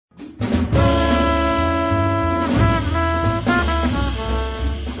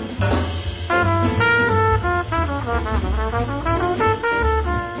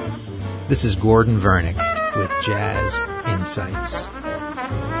This is Gordon Vernick with Jazz Insights.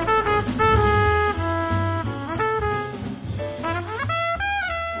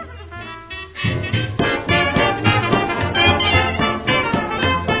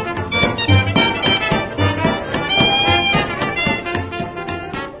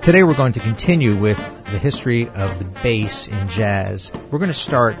 Today we're going to continue with the history of the bass in jazz. We're going to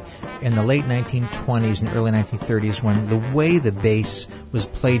start in the late 1920s and early 1930s when the way the bass was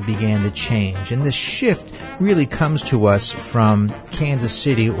played began to change. And this shift really comes to us from Kansas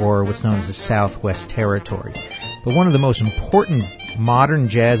City, or what's known as the Southwest Territory. But one of the most important modern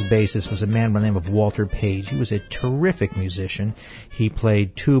jazz bassist was a man by the name of Walter Page. He was a terrific musician. He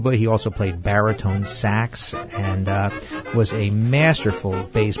played tuba. He also played baritone sax and was a masterful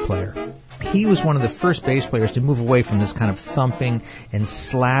bass player. He was one of the first bass players to move away from this kind of thumping and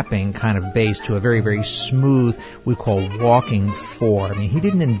slapping kind of bass to a very, very smooth, we call walking four. I mean, he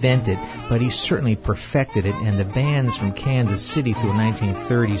didn't invent it, but he certainly perfected it, and the bands from Kansas City through the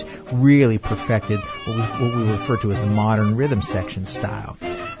 1930s really perfected what we refer to as the modern rhythm section style.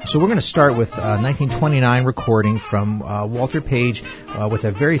 So we're going to start with a 1929 recording from Walter Page with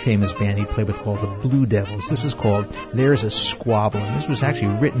a very famous band he played with called the Blue Devils. This is called There's a Squabble, and this was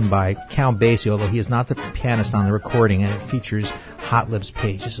actually written by Count Basie, although he is not the pianist on the recording, and it features Hot Lips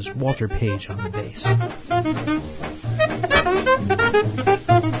Page. This is Walter Page on the bass.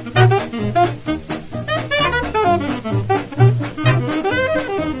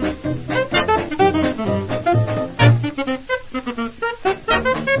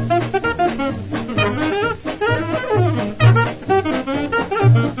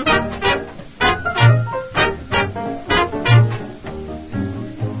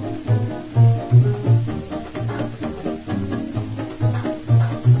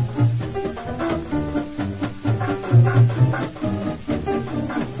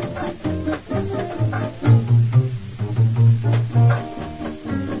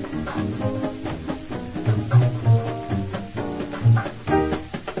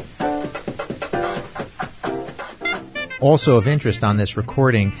 Also of interest on this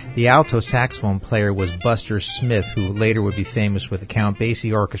recording, the alto saxophone player was Buster Smith, who later would be famous with the Count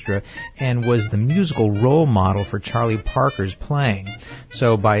Basie Orchestra and was the musical role model for Charlie Parker's playing.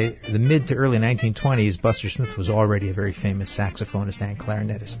 So by the mid to early 1920s, Buster Smith was already a very famous saxophonist and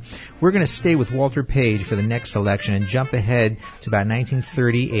clarinetist. We're going to stay with Walter Page for the next selection and jump ahead to about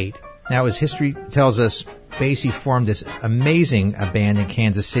 1938. Now, as history tells us, Basie formed this amazing band in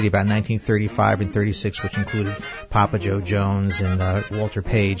Kansas City about 1935 and 36, which included Papa Joe Jones and Walter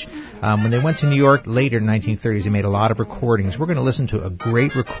Page. When they went to New York later in the 1930s, they made a lot of recordings. We're going to listen to a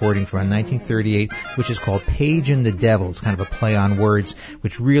great recording from 1938, which is called Page and the Devil. It's kind of a play on words,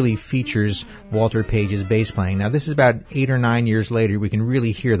 which really features Walter Page's bass playing. Now, this is about 8 or 9 years later. We can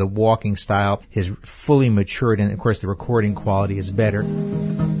really hear the walking style is fully matured, and, of course, the recording quality is better.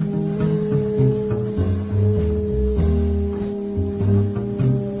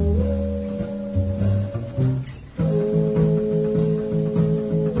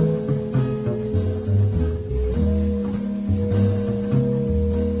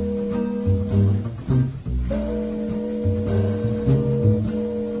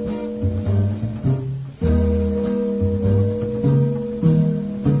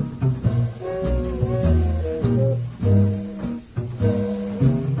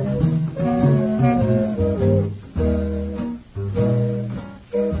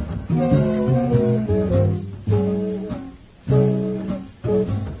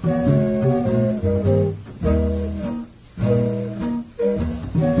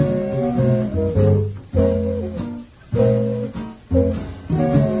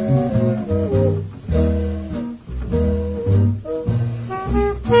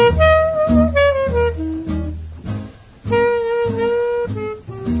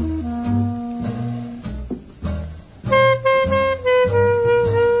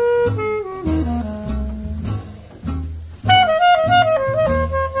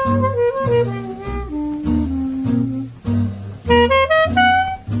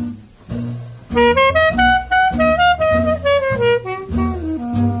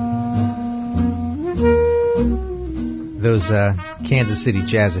 Those Kansas City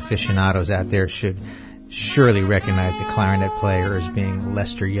jazz aficionados out there should surely recognize the clarinet player as being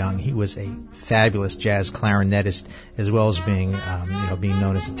Lester Young. He was a fabulous jazz clarinetist, as well as being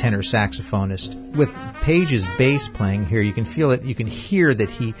known as a tenor saxophonist. With Page's bass playing here, you can feel it. You can hear that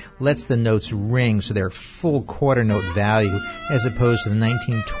he lets the notes ring, so they're full quarter note value, as opposed to the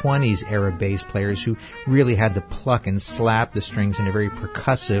 1920s era bass players who really had to pluck and slap the strings in a very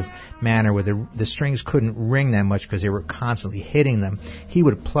percussive manner, where the strings couldn't ring that much because they were constantly hitting them. He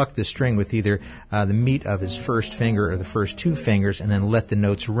would pluck the string with either the meat of his first finger or the first two fingers, and then let the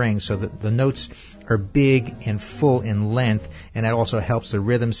notes ring, so that the notes are big and full in length, and that also helps the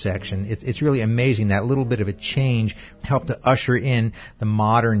rhythm section. It's really amazing. That little bit of a change helped to usher in the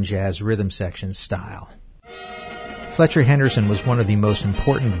modern jazz rhythm section style. Fletcher Henderson was one of the most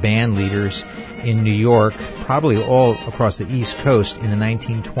important band leaders in New York, probably all across the East Coast in the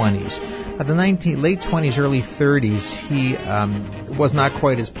 1920s. By the late 20s, early 30s, he was not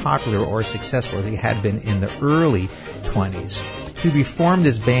quite as popular or successful as he had been in the early 20s. He reformed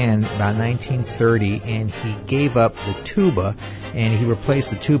his band about 1930, and he gave up the tuba, and he replaced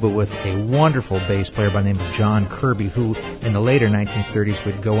the tuba with a wonderful bass player by the name of John Kirby, who in the later 1930s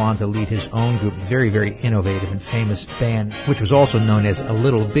would go on to lead his own group, very, very innovative and famous band, which was also known as a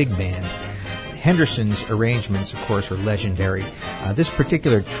Little Big Band. Henderson's arrangements, of course, were legendary. This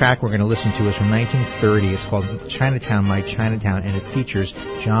particular track we're going to listen to is from 1930. It's called Chinatown, My Chinatown, and it features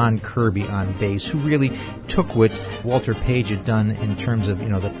John Kirby on bass, who really took what Walter Page had done in terms of,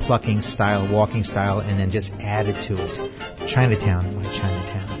 the plucking style, walking style, and then just added to it. Chinatown, My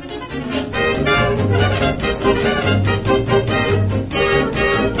Chinatown.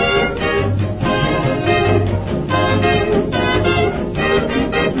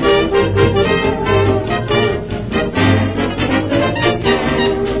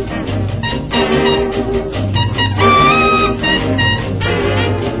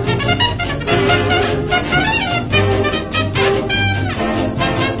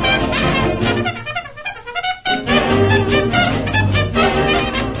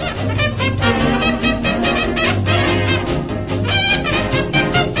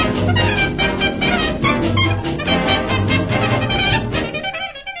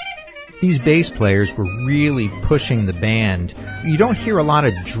 These bass players were really pushing the band. You don't hear a lot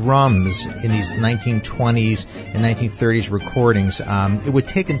of drums in these 1920s and 1930s recordings. It would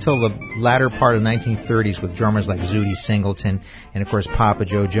take until the latter part of the 1930s with drummers like Zutty Singleton and, of course, Papa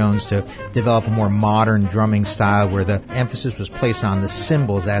Joe Jones to develop a more modern drumming style where the emphasis was placed on the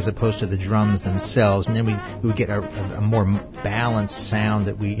cymbals as opposed to the drums themselves. And then we would get a more balanced sound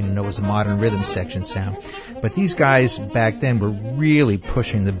that we know as a modern rhythm section sound. But these guys back then were really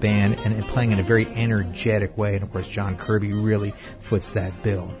pushing the band and playing in a very energetic way. And, of course, John Kirby really foots that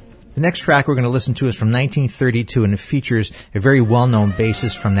bill. The next track we're going to listen to is from 1932, and it features a very well-known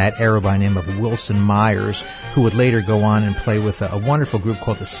bassist from that era by the name of Wilson Myers, who would later go on and play with a wonderful group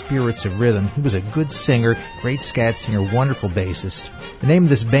called the Spirits of Rhythm. He was a good singer, great scat singer, wonderful bassist. The name of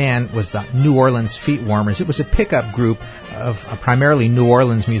this band was the New Orleans Feet Warmers. It was a pickup group of primarily New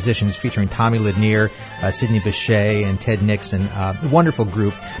Orleans musicians featuring Tommy Lanier, Sidney Bechet, and Ted Nixon. A wonderful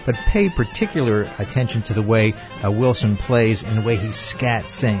group, but pay particular attention to the way Wilson plays and the way he scat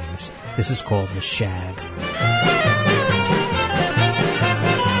sings. This is called The Shag.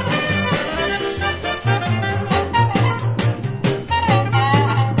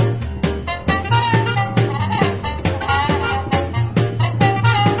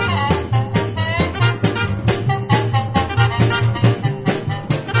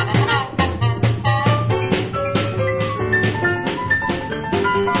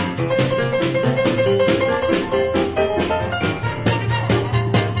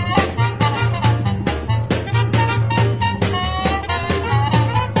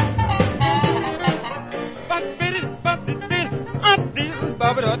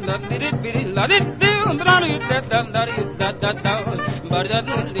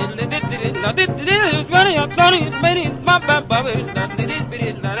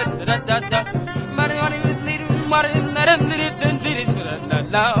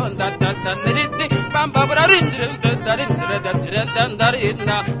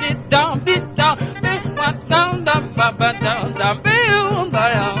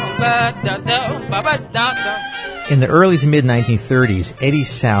 In the early to mid-1930s, Eddie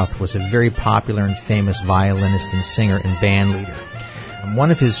South was a very popular and famous violinist and singer and band leader.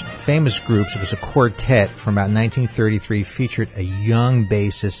 One of his famous groups, it was a quartet from about 1933, featured a young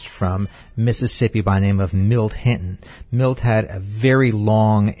bassist from Mississippi by the name of Milt Hinton. Milt had a very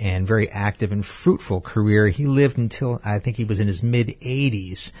long and very active and fruitful career. He lived until I think he was in his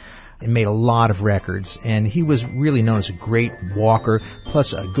mid-80s. and made a lot of records. And he was really known as a great walker,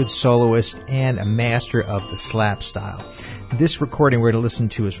 plus a good soloist and a master of the slap style. This recording we're going to listen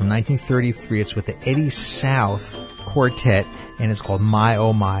to is from 1933. It's with the Eddie South Quartet, and it's called My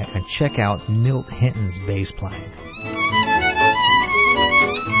Oh My. And check out Milt Hinton's bass playing.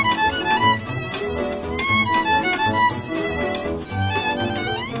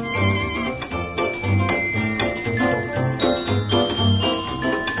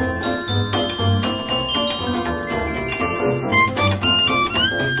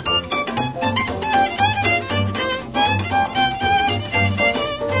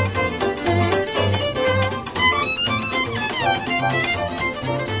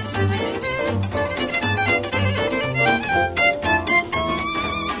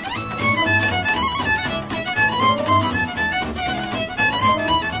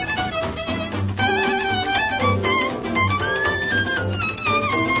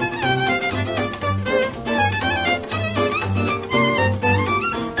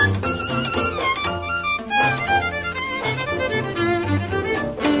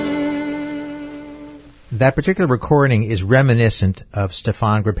 That particular recording is reminiscent of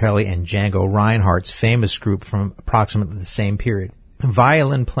Stefan Grappelli and Django Reinhardt's famous group from approximately the same period.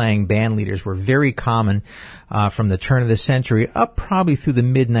 Violin-playing band leaders were very common from the turn of the century up probably through the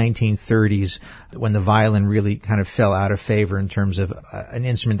mid-1930s, when the violin really kind of fell out of favor in terms of an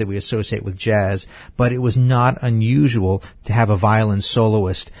instrument that we associate with jazz. But it was not unusual to have a violin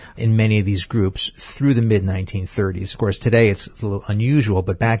soloist in many of these groups through the mid-1930s. Of course, today it's a little unusual,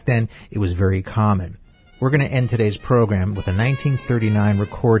 but back then it was very common. We're going to end today's program with a 1939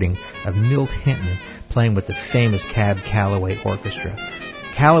 recording of Milt Hinton playing with the famous Cab Calloway Orchestra.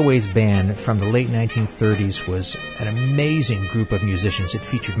 Calloway's band from the late 1930s was an amazing group of musicians. It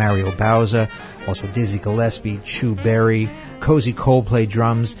featured Mario Bauza, also Dizzy Gillespie, Chu Berry, Cozy Coldplay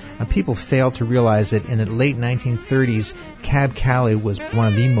drums, and people failed to realize that in the late 1930s, Cab Calloway was one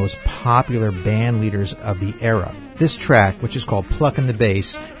of the most popular band leaders of the era. This track, which is called Pluckin' the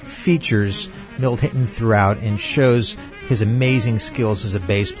Bass, features Milt Hinton throughout and shows his amazing skills as a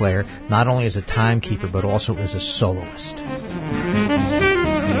bass player, not only as a timekeeper, but also as a soloist.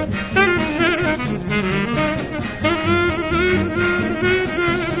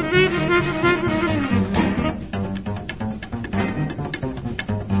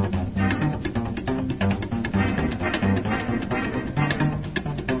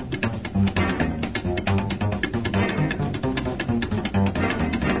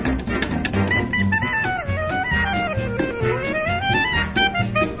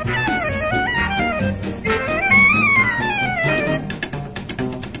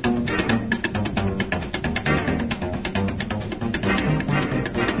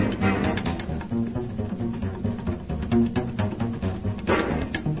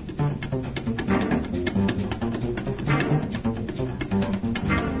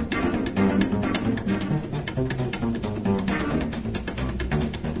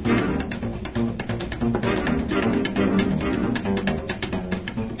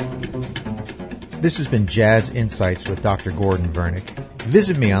 This has been Jazz Insights with Dr. Gordon Vernick.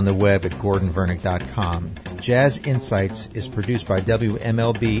 Visit me on the web at gordonvernick.com. Jazz Insights is produced by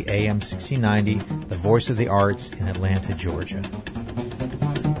WMLB AM 1690, the voice of the arts in Atlanta, Georgia.